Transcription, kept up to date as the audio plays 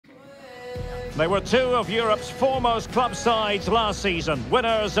They were two of Europe's foremost club sides last season,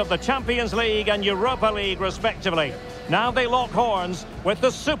 winners of the Champions League and Europa League respectively. Now they lock horns with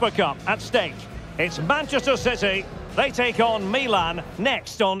the Super Cup at stake. It's Manchester City. They take on Milan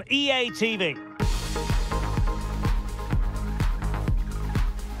next on EA TV.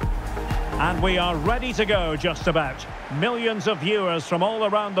 And we are ready to go just about. Millions of viewers from all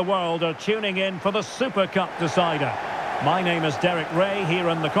around the world are tuning in for the Super Cup decider. My name is Derek Ray here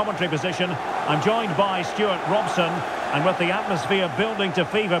in the commentary position. I'm joined by Stuart Robson, and with the atmosphere building to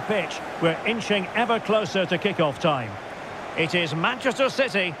fever pitch, we're inching ever closer to kick-off time. It is Manchester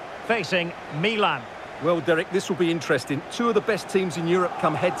City facing Milan. Well, Derek, this will be interesting. Two of the best teams in Europe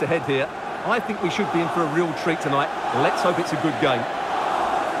come head-to-head here. I think we should be in for a real treat tonight. Let's hope it's a good game.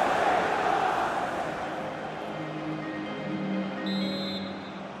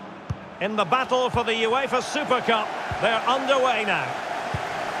 In the battle for the UEFA Super Cup, they're underway now.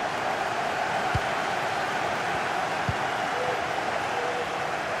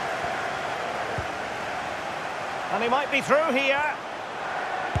 And he might be through here.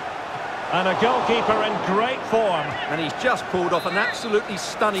 And a goalkeeper in great form. And he's just pulled off an absolutely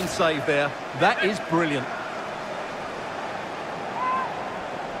stunning save there. That is brilliant.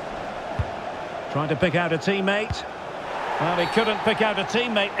 Trying to pick out a teammate. Well, he couldn't pick out a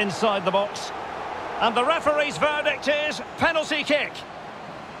teammate inside the box. And the referee's verdict is penalty kick.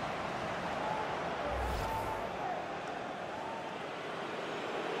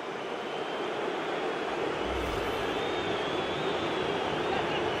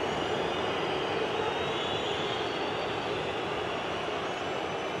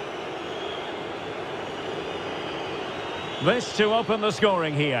 This to open the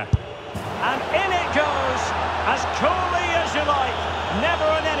scoring here. And in it goes, as coolly as you like. Never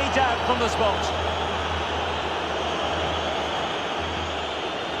in any doubt from the spot.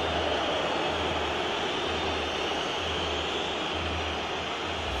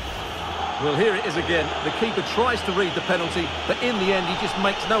 Well, here it is again. The keeper tries to read the penalty, but in the end he just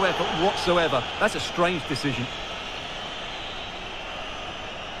makes no effort whatsoever. That's a strange decision.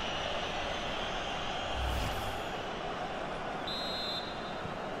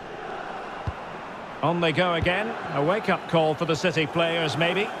 On they go again. A wake-up call for the City players,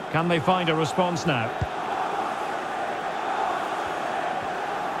 maybe. Can they find a response now?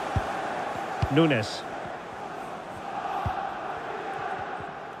 Nunes.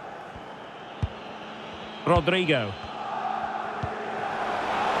 Rodrigo.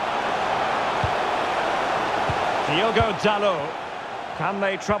 Diogo Dalot. Can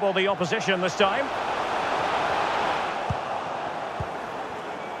they trouble the opposition this time?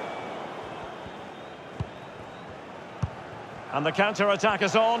 And the counter-attack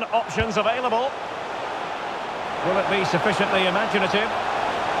is on, options available. Will it be sufficiently imaginative?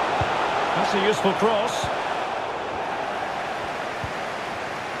 That's a useful cross.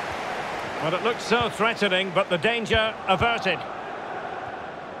 Well, it looked so threatening, but the danger averted.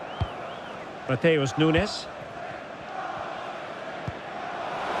 Matheus Nunes.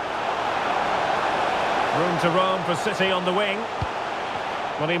 Room to roam for City on the wing.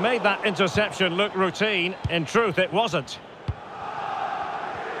 Well, he made that interception look routine. In truth, it wasn't.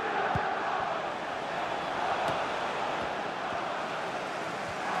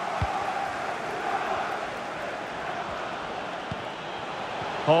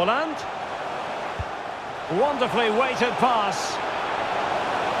 Holland. Wonderfully weighted pass.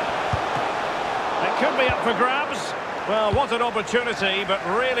 It could be up for grabs. Well, what an opportunity, but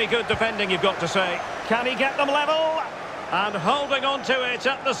really good defending, you've got to say. Can he get them level? And holding on to it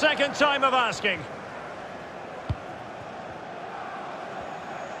at the second time of asking.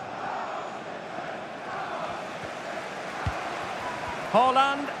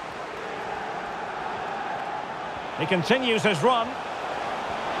 Holland. He continues his run.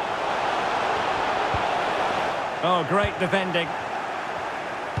 Oh, great defending.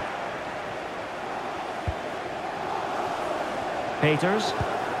 Peters.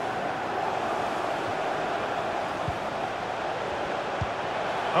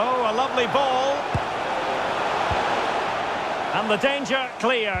 Oh, a lovely ball. And the danger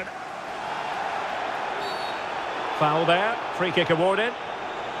cleared. Foul there. Free kick awarded.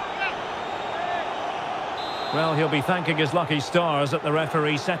 Well, he'll be thanking his lucky stars that the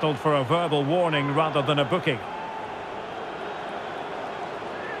referee settled for a verbal warning rather than a booking.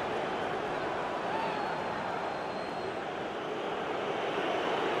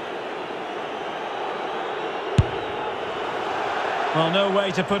 Well, no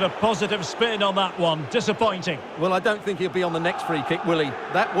way to put a positive spin on that one. Disappointing. Well, I don't think he'll be on the next free kick, will he?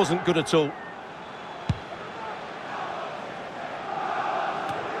 That wasn't good at all.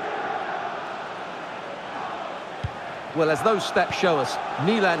 Well, as those stats show us,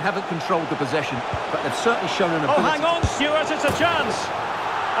 Milan haven't controlled the possession, but they've certainly shown an ability... Oh, hang on, Stuart, it's a chance!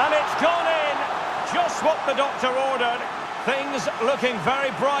 And it's gone in! Just what the doctor ordered. Things looking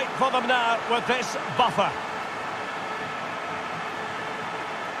very bright for them now with this buffer.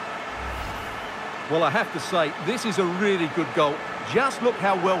 Well, I have to say, this is a really good goal. Just look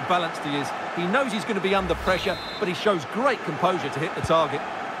how well balanced he is. He knows he's going to be under pressure, but he shows great composure to hit the target.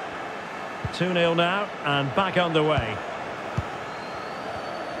 2-0 now, and back underway.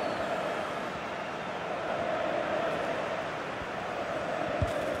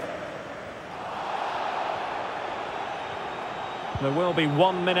 There will be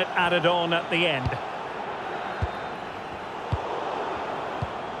 1 minute added on at the end.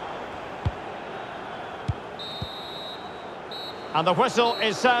 And the whistle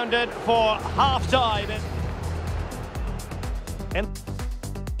is sounded for half-time.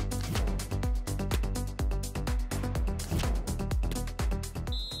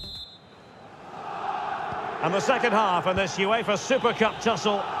 And the second half in this UEFA Super Cup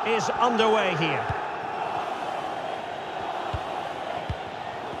tussle is underway here.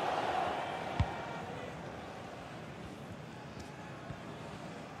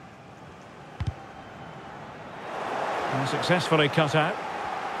 And successfully cut out.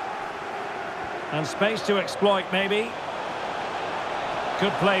 And space to exploit, maybe.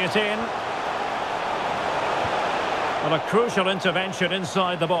 Could play it in. Well, a crucial intervention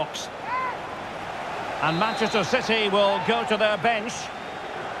inside the box. And Manchester City will go to their bench.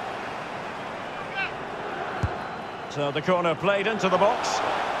 So the corner played into the box.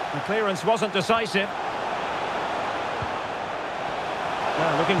 The clearance wasn't decisive.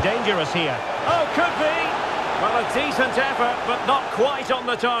 Well, looking dangerous here. Oh, could be! Well, a decent effort, but not quite on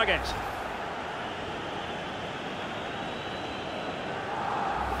the target.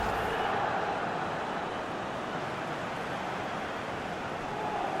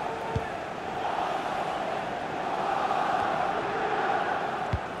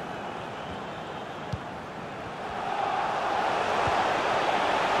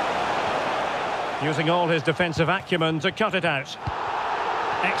 Using all his defensive acumen to cut it out.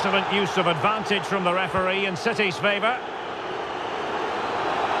 Excellent use of advantage from the referee in City's favour.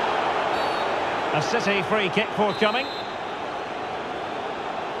 A City free kick forthcoming.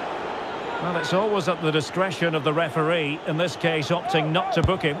 Well, it's always at the discretion of the referee, in this case opting not to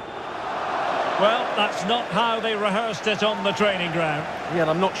book him. Well, that's not how they rehearsed it on the training ground. Yeah, and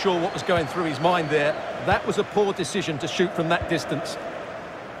I'm not sure what was going through his mind there. That was a poor decision to shoot from that distance.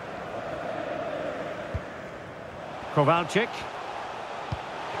 Kowalczyk.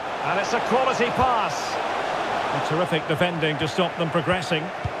 And it's a quality pass. A terrific defending to stop them progressing.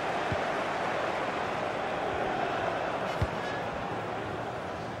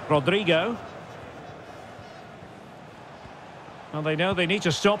 Rodrigo. Well, they know they need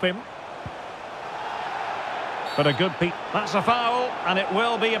to stop him. But a good peep. That's a foul, and it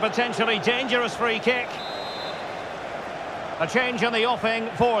will be a potentially dangerous free kick. A change in the offing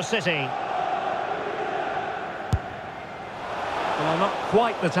for City. Well, not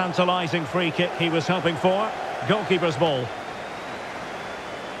quite the tantalising free kick he was hoping for. Goalkeeper's ball.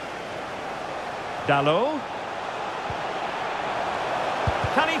 Dalot.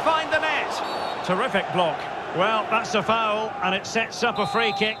 Can he find the net? Terrific block. Well, that's a foul, and it sets up a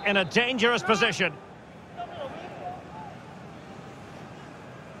free kick in a dangerous position.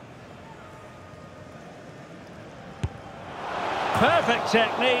 Perfect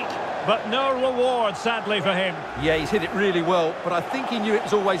technique, but no reward, sadly, for him. Yeah, he's hit it really well, but I think he knew it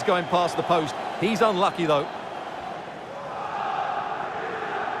was always going past the post. He's unlucky, though.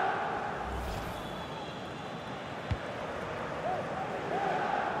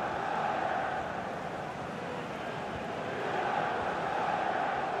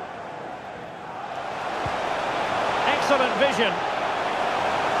 Excellent vision.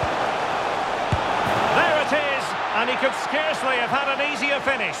 There it is, and he could scarcely have had an easier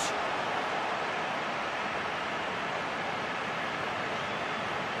finish.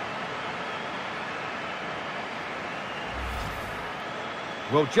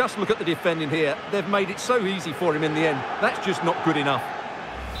 Well, just look at the defending here. They've made it so easy for him in the end. That's just not good enough.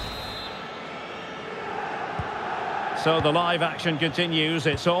 So the live action continues.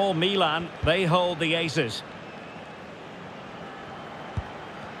 It's all Milan. They hold the aces.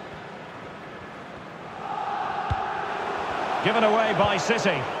 Given away by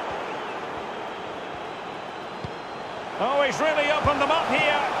City. Oh, he's really opened them up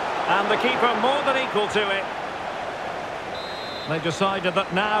here. And the keeper more than equal to it. They've decided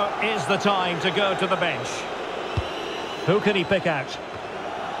that now is the time to go to the bench. Who can he pick out?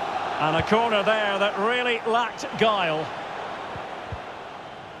 And a corner there that really lacked guile.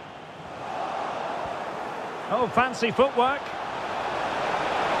 Oh, fancy footwork.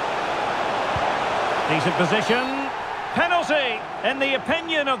 Decent position. Penalty, in the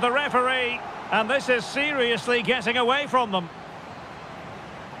opinion of the referee. And this is seriously getting away from them.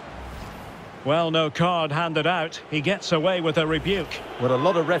 Well, no card handed out. He gets away with a rebuke. Well, a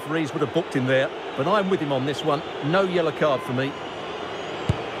lot of referees would have booked him there, but I'm with him on this one. No yellow card for me.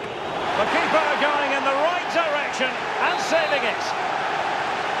 The keeper going in the right direction and saving it.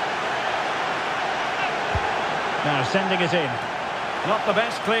 Now sending it in. Not the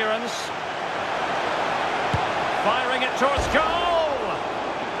best clearance. Firing it towards goal.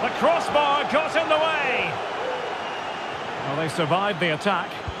 The crossbar got in the way. Well, they survived the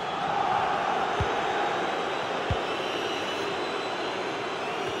attack.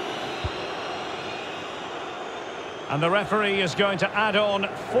 And the referee is going to add on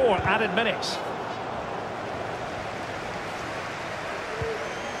 4 added minutes.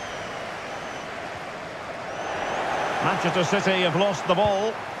 Manchester City have lost the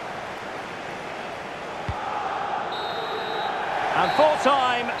ball. And full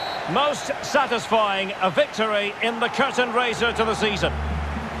time, most satisfying, a victory in the curtain raiser to the season.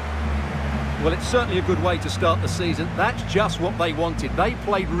 Well, it's certainly a good way to start the season. That's just what they wanted. They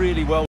played really well.